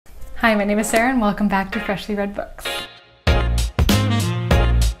Hi, my name is Sarah and welcome back to Freshly Read Books.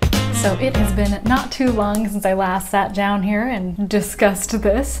 So it has been not too long since I last sat down here and discussed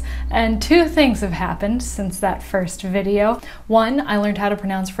this, and two things have happened since that first video. One, I learned how to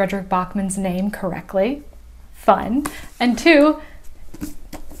pronounce Fredrik Backman's name correctly. Fun. And two,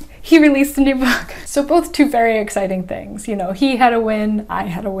 he released a new book. So both two very exciting things. You know, he had a win, I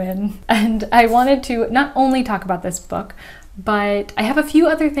had a win. And I wanted to not only talk about this book, but I have a few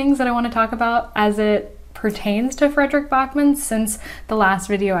other things that I want to talk about as it pertains to Fredrik Backman since the last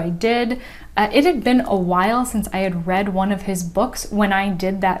video I did. It had been a while since I had read one of his books when I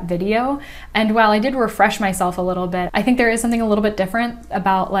did that video, and while I did refresh myself a little bit, I think there is something a little bit different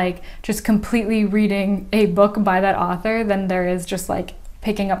about like just completely reading a book by that author than there is just like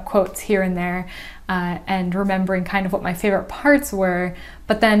picking up quotes here and there and remembering kind of what my favorite parts were,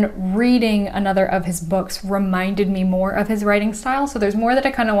 but then reading another of his books reminded me more of his writing style. So there's more that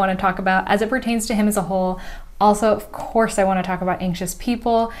I kind of want to talk about as it pertains to him as a whole. Also, of course, I want to talk about Anxious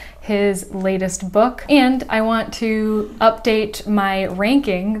People, his latest book, and I want to update my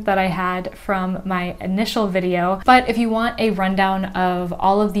ranking that I had from my initial video. But if you want a rundown of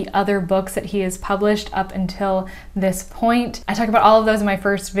all of the other books that he has published up until this point, I talk about all of those in my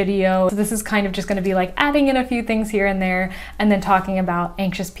first video. So this is kind of just going to be like adding in a few things here and there, and then talking about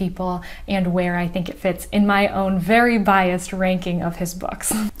Anxious People and where I think it fits in my own very biased ranking of his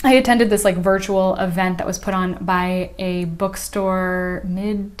books. I attended this like virtual event that was put on by a bookstore,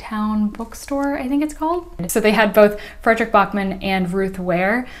 Midtown bookstore, I think it's called. So they had both Fredrik Backman and Ruth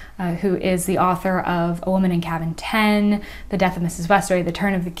Ware, who is the author of A Woman in Cabin 10, The Death of Mrs. Westaway, The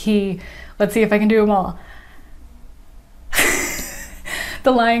Turn of the Key. Let's see if I can do them all.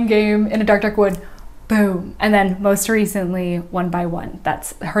 The Lion Game, In a Dark, Dark Wood, boom. And then most recently, One by One.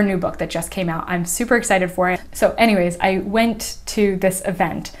 That's her new book that just came out. I'm super excited for it. So anyways, I went to this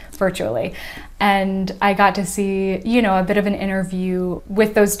event virtually and I got to see, you know, a bit of an interview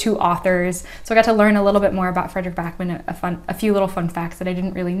with those two authors. So I got to learn a little bit more about Fredrik Backman, a few little fun facts that I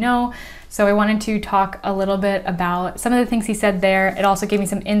didn't really know. So I wanted to talk a little bit about some of the things he said there. It also gave me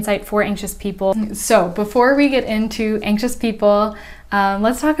some insight for Anxious People. So before we get into Anxious People,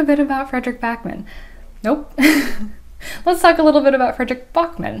 let's talk a bit about Fredrik Backman. Nope. Let's talk a little bit about Fredrik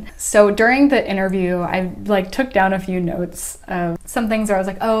Backman. So during the interview, I like took down a few notes of some things where I was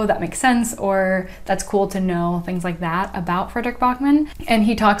like, oh, that makes sense, or that's cool to know, things like that about Fredrik Backman. And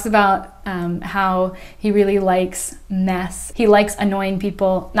he talks about how he really likes mess. He likes annoying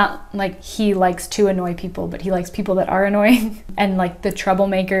people, not like he likes to annoy people, but he likes people that are annoying and like the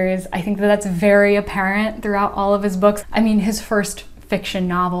troublemakers. I think that that's very apparent throughout all of his books. I mean, his first fiction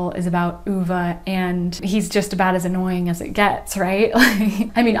novel is about Ove, and he's just about as annoying as it gets, right?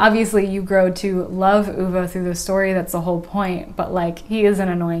 Like, I mean, obviously you grow to love Ove through the story, that's the whole point, but like, he is an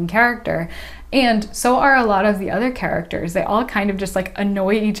annoying character. And so are a lot of the other characters. They all kind of just like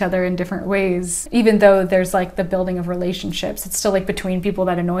annoy each other in different ways. Even though there's like the building of relationships, it's still like between people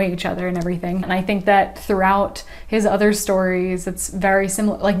that annoy each other and everything. And I think that throughout his other stories, it's very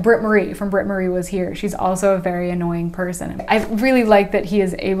similar. Like Britt Marie from Britt Marie Was Here. She's also a very annoying person. I really like that he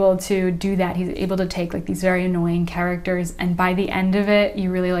is able to do that. He's able to take like these very annoying characters, and by the end of it,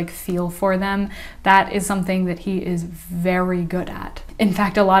 you really like feel for them. That is something that he is very good at. In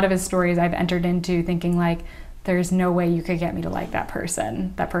fact, a lot of his stories I've entered into thinking like, there's no way you could get me to like that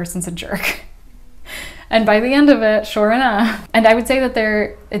person. That person's a jerk. And by the end of it, sure enough. And I would say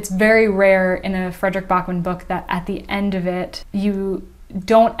that it's very rare in a Fredrik Backman book that at the end of it, you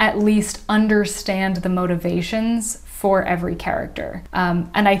don't at least understand the motivations for every character.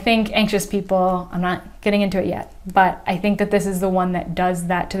 And I think Anxious People, I'm not getting into it yet, but I think that this is the one that does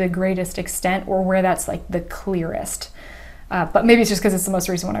that to the greatest extent, or where that's like the clearest. But maybe it's just because it's the most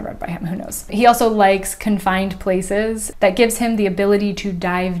recent one I read by him, who knows. He also likes confined places. That gives him the ability to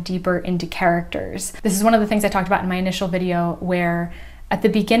dive deeper into characters. This is one of the things I talked about in my initial video, where at the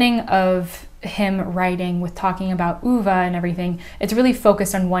beginning of him writing with talking about Ove and everything, it's really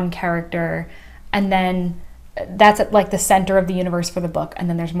focused on one character, and then that's at like the center of the universe for the book, and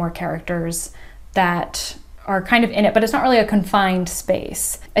then there's more characters that are kind of in it, but it's not really a confined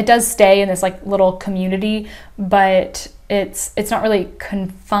space. It does stay in this like little community, but it's not really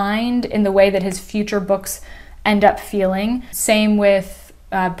confined in the way that his future books end up feeling. Same with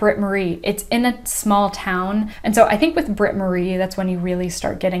Britt Marie. It's in a small town, and so I think with Britt Marie, that's when you really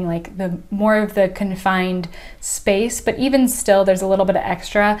start getting like the more of the confined space, but even still there's a little bit of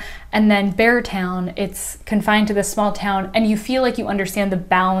extra. And then Beartown, it's confined to this small town, and you feel like you understand the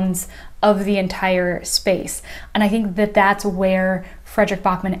bounds of the entire space. And I think that that's where Fredrik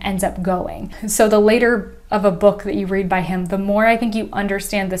Backman ends up going. So the later of a book that you read by him, the more I think you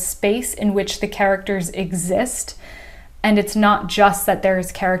understand the space in which the characters exist. And it's not just that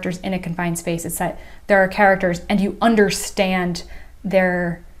there's characters in a confined space, it's that there are characters and you understand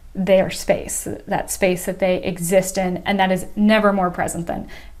their space, that space that they exist in, and that is never more present than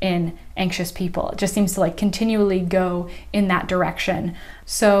in Anxious People. It just seems to like continually go in that direction.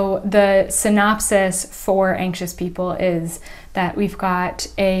 So the synopsis for Anxious People is that we've got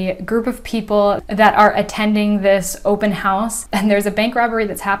a group of people that are attending this open house, and there's a bank robbery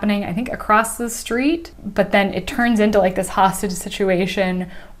that's happening, I think, across the street, but then it turns into like this hostage situation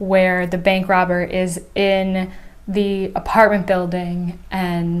where the bank robber is in the apartment building,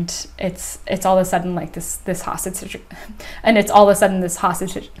 and it's all of a sudden like this hostage situation, and it's all of a sudden this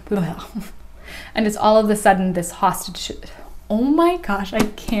hostage and it's all of a sudden this hostage, oh my gosh, I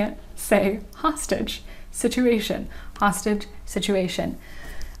can't say hostage situation,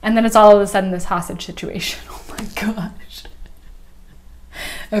 and then it's all of a sudden this hostage situation. Oh my gosh.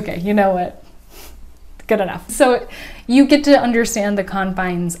 Okay, you know what? Good enough. So you get to understand the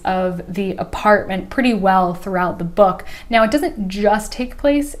confines of the apartment pretty well throughout the book. Now, it doesn't just take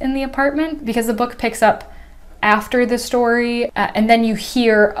place in the apartment, because the book picks up after the story, and then you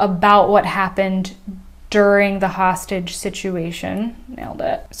hear about what happened during the hostage situation. Nailed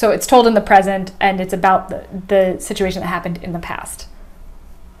it. So it's told in the present, and it's about the situation that happened in the past.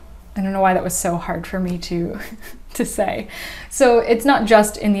 I don't know why that was so hard for me to say. So it's not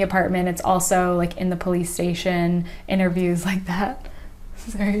just in the apartment, it's also like in the police station, interviews like that.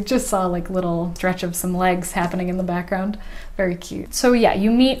 Sorry, just saw like little stretch of some legs happening in the background. Very cute. So yeah,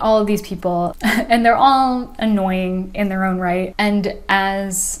 you meet all of these people and they're all annoying in their own right. And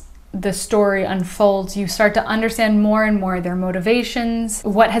as the story unfolds, you start to understand more and more their motivations,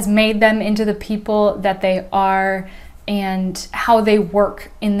 what has made them into the people that they are, and how they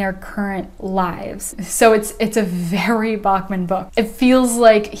work in their current lives. So it's a very Backman book. It feels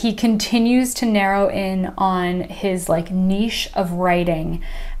like he continues to narrow in on his like niche of writing,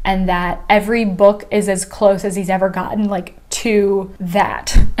 and that every book is as close as he's ever gotten like to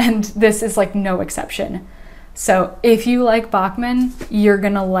that. And this is like no exception. So if you like Backman, you're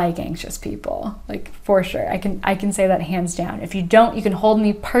gonna like Anxious People, like for sure. I can say that hands down. If you don't, you can hold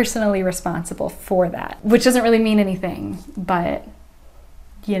me personally responsible for that, which doesn't really mean anything, but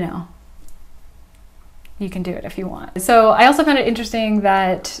you know, you can do it if you want. So I also found it interesting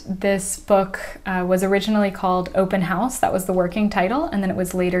that this book was originally called Open House. That was the working title, and then it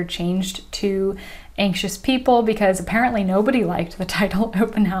was later changed to Anxious People because apparently nobody liked the title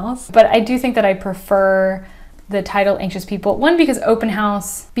Open House. But I do think that I prefer the title Anxious People. One, because open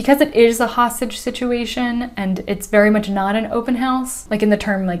house, because it is a hostage situation and it's very much not an open house, like in the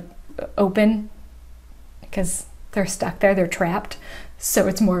term like open, because they're stuck there, they're trapped. So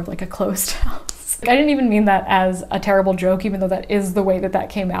it's more of like a closed house. I didn't even mean that as a terrible joke, even though that is the way that that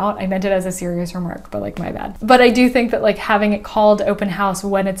came out. I meant it as a serious remark, but like my bad. But I do think that like having it called Open House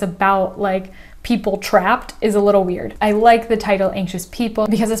when it's about like people trapped is a little weird. I like the title Anxious People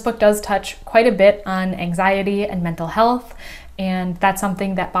because this book does touch quite a bit on anxiety and mental health, and that's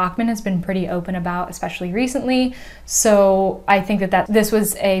something that Backman has been pretty open about, especially recently. So I think that this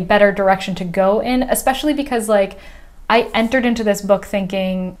was a better direction to go in, especially because like I entered into this book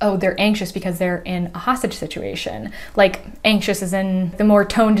thinking, oh, they're anxious because they're in a hostage situation. Like anxious is in the more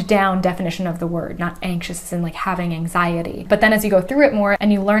toned down definition of the word, not anxious as in like having anxiety. But then as you go through it more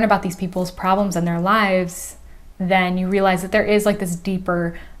and you learn about these people's problems and their lives, then you realize that there is like this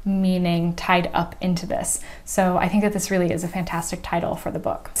deeper meaning tied up into this. So I think that this really is a fantastic title for the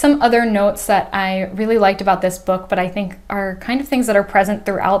book. Some other notes that I really liked about this book, but I think are kind of things that are present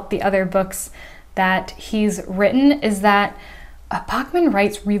throughout the other books that he's written, is that Backman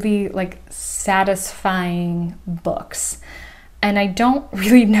writes really like satisfying books. And I don't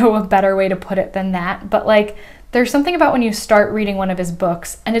really know a better way to put it than that, but like there's something about when you start reading one of his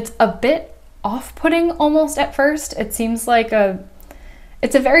books and it's a bit off-putting almost at first. It seems like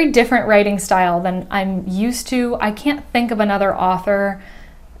it's a very different writing style than I'm used to. I can't think of another author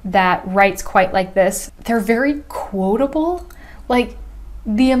that writes quite like this. They're very quotable. Like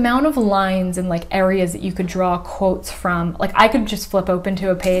the amount of lines and like areas that you could draw quotes from, like I could just flip open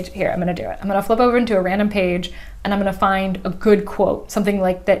to a page. Here, I'm gonna do it. I'm gonna flip over into a random page and I'm gonna find a good quote, something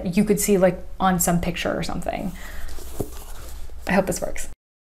like that you could see like on some picture or something. I hope this works.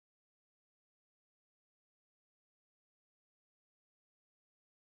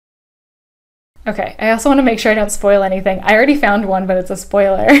 Okay, I also want to make sure I don't spoil anything. I already found one, but it's a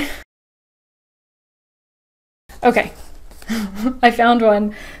spoiler. Okay. I found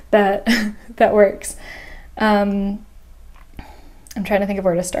one that works. I'm trying to think of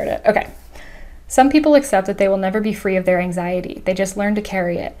where to start it. Okay. Some people accept that they will never be free of their anxiety. They just learn to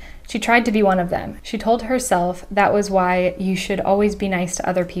carry it. She tried to be one of them. She told herself that was why you should always be nice to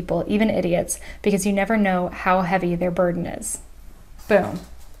other people, even idiots, because you never know how heavy their burden is. Boom.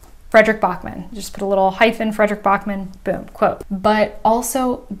 Fredrik Backman. Just put a little hyphen, Fredrik Backman, boom, quote. But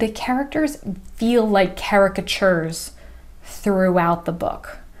also, the characters feel like caricatures throughout the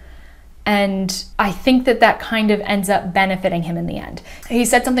book. And I think that that kind of ends up benefiting him in the end. He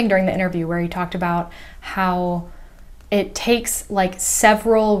said something during the interview where he talked about how it takes like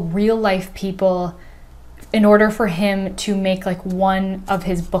several real life people in order for him to make like one of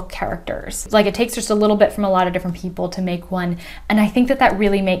his book characters. Like it takes just a little bit from a lot of different people to make one. And I think that that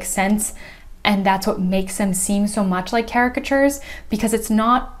really makes sense. And that's what makes them seem so much like caricatures, because it's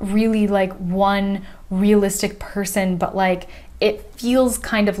not really like one realistic person, but like it feels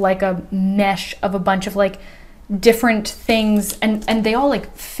kind of like a mesh of a bunch of like different things, and they all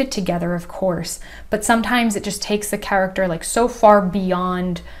like fit together, of course, but sometimes it just takes the character like so far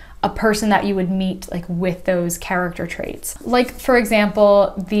beyond a person that you would meet like with those character traits. Like for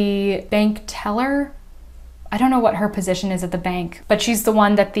example, the bank teller, I don't know what her position is at the bank, but she's the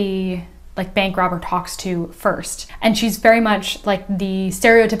one that the like bank robber talks to first. And she's very much like the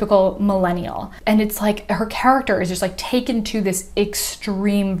stereotypical millennial. And it's like her character is just like taken to this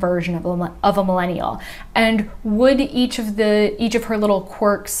extreme version of a millennial. And would each of her little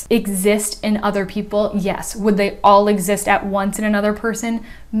quirks exist in other people? Yes. Would they all exist at once in another person?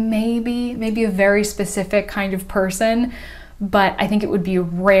 Maybe a very specific kind of person. But I think it would be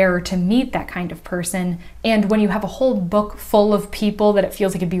rare to meet that kind of person. And when you have a whole book full of people that it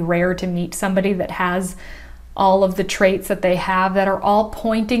feels like it'd be rare to meet somebody that has all of the traits that they have that are all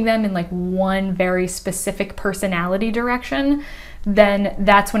pointing them in like one very specific personality direction, then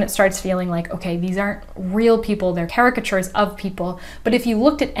that's when it starts feeling like, okay, these aren't real people, they're caricatures of people. But if you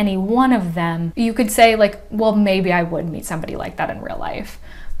looked at any one of them, you could say like, well, maybe I would meet somebody like that in real life.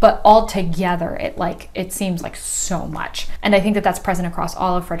 But all together, it seems like so much. And I think that that's present across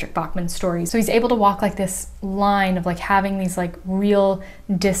all of Fredrik Backman's stories. So he's able to walk like this line of like having these like real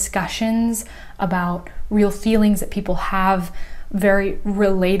discussions about real feelings that people have, very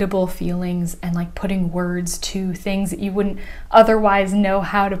relatable feelings, and like putting words to things that you wouldn't otherwise know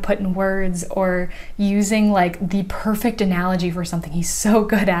how to put in words, or using like the perfect analogy for something. He's so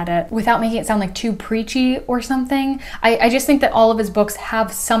good at it without making it sound like too preachy or something. I just think that all of his books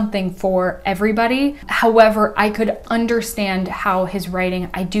have something for everybody. However, I could understand how his writing,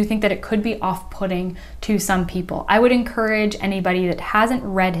 I do think that it could be off-putting to some people. I would encourage anybody that hasn't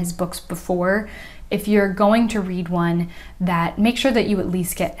read his books before, if you're going to read one, that make sure that you at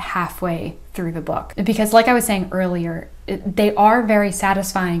least get halfway through the book. Because like I was saying earlier, they are very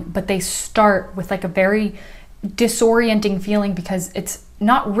satisfying, but they start with like a very disorienting feeling because it's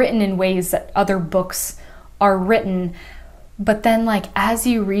not written in ways that other books are written. But then like as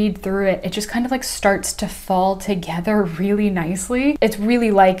you read through it, it just kind of like starts to fall together really nicely. It's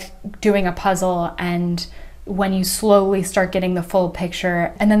really like doing a puzzle, and when you slowly start getting the full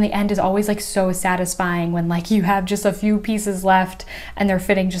picture, and then the end is always like so satisfying when like you have just a few pieces left and they're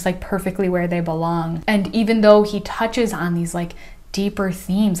fitting just like perfectly where they belong. And even though he touches on these like deeper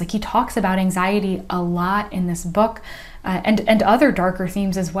themes, like he talks about anxiety a lot in this book, and other darker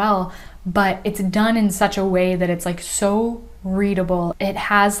themes as well, but it's done in such a way that it's like so readable. It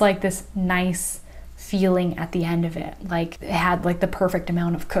has like this nice feeling at the end of it, like it had like the perfect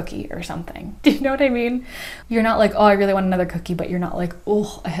amount of cookie or something. Do you know what I mean? You're not like, oh, I really want another cookie, but you're not like,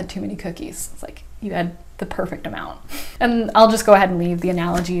 oh, I had too many cookies. It's like you had the perfect amount. And I'll just go ahead and leave the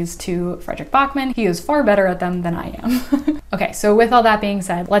analogies to Fredrik Backman. He is far better at them than I am. Okay, so with all that being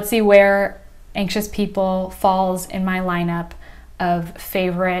said, let's see where Anxious People falls in my lineup of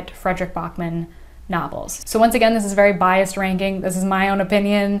favorite Fredrik Backman novels. So once again, this is a very biased ranking. This is my own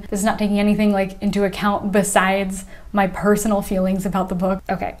opinion. This is not taking anything like into account besides my personal feelings about the book.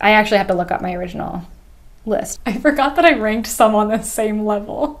 Okay, I actually have to look up my original list. I forgot that I ranked some on the same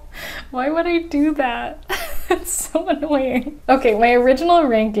level. Why would I do that? It's so annoying. Okay, my original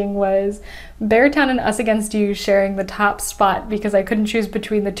ranking was Beartown and Us Against You sharing the top spot because I couldn't choose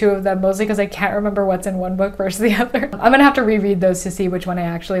between the two of them, mostly because I can't remember what's in one book versus the other. I'm gonna have to reread those to see which one I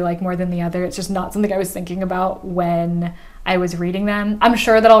actually like more than the other. It's just not something I was thinking about when I was reading them. I'm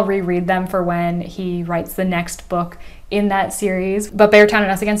sure that I'll reread them for when he writes the next book in that series. But Beartown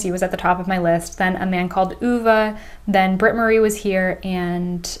and Us Against You was at the top of my list. Then A Man Called Ove. Then Britt Marie was here,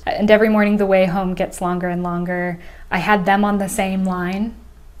 and Every Morning the Way Home Gets Longer and Longer. I had them on the same line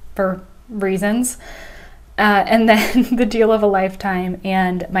for reasons. And then The Deal of a Lifetime,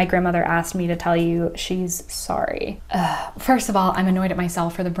 and my grandmother asked me to tell you she's sorry. First of all, I'm annoyed at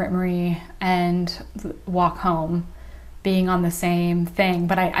myself for the Britt Marie and Walk Home being on the same thing,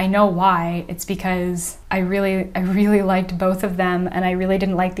 but I know why. It's because I really liked both of them, and I really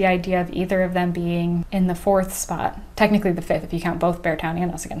didn't like the idea of either of them being in the 4th spot. Technically the 5th if you count both Beartown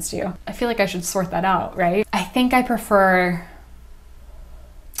and Us Against You. I feel like I should sort that out, right? I think I prefer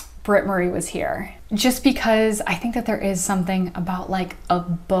Britt Marie was here, just because I think that there is something about like a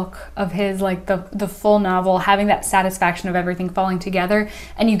book of his, like the full novel, having that satisfaction of everything falling together,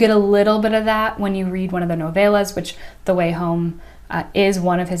 and you get a little bit of that when you read one of the novellas, which The Way Home is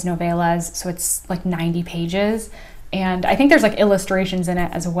one of his novellas, so it's like 90 pages, and I think there's like illustrations in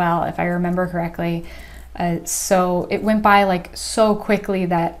it as well, if I remember correctly. So it went by like so quickly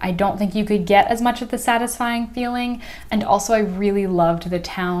that I don't think you could get as much of the satisfying feeling. And also I really loved the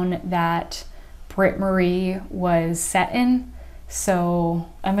town that Britt Marie was set in. So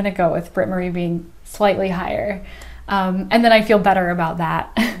I'm gonna go with Britt Marie being slightly higher. And then I feel better about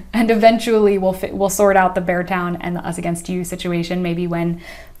that. And eventually we'll sort out the Beartown and the Us Against You situation, maybe when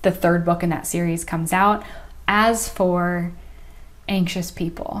the 3rd book in that series comes out. As for Anxious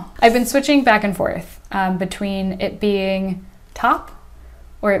People, I've been switching back and forth between it being top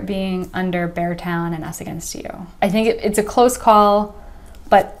or it being under Beartown and Us Against You. I think it's a close call,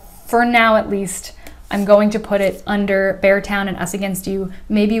 but for now at least, I'm going to put it under Beartown and Us Against You.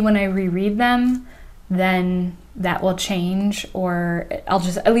 Maybe when I reread them, then that will change, or I'll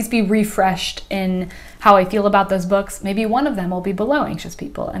just at least be refreshed in how I feel about those books. Maybe one of them will be below Anxious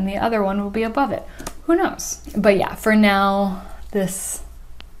People and the other one will be above it. Who knows? But yeah, for now, this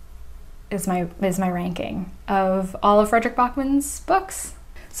is my ranking of all of Fredrik Backman's books.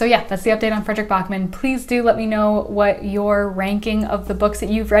 So yeah, that's the update on Fredrik Backman. Please do let me know what your ranking of the books that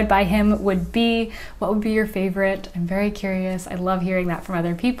you've read by him would be. What would be your favorite? I'm very curious. I love hearing that from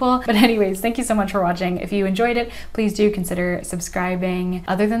other people. But anyways, thank you so much for watching. If you enjoyed it, please do consider subscribing.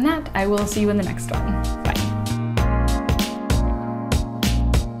 Other than that, I will see you in the next one. Bye.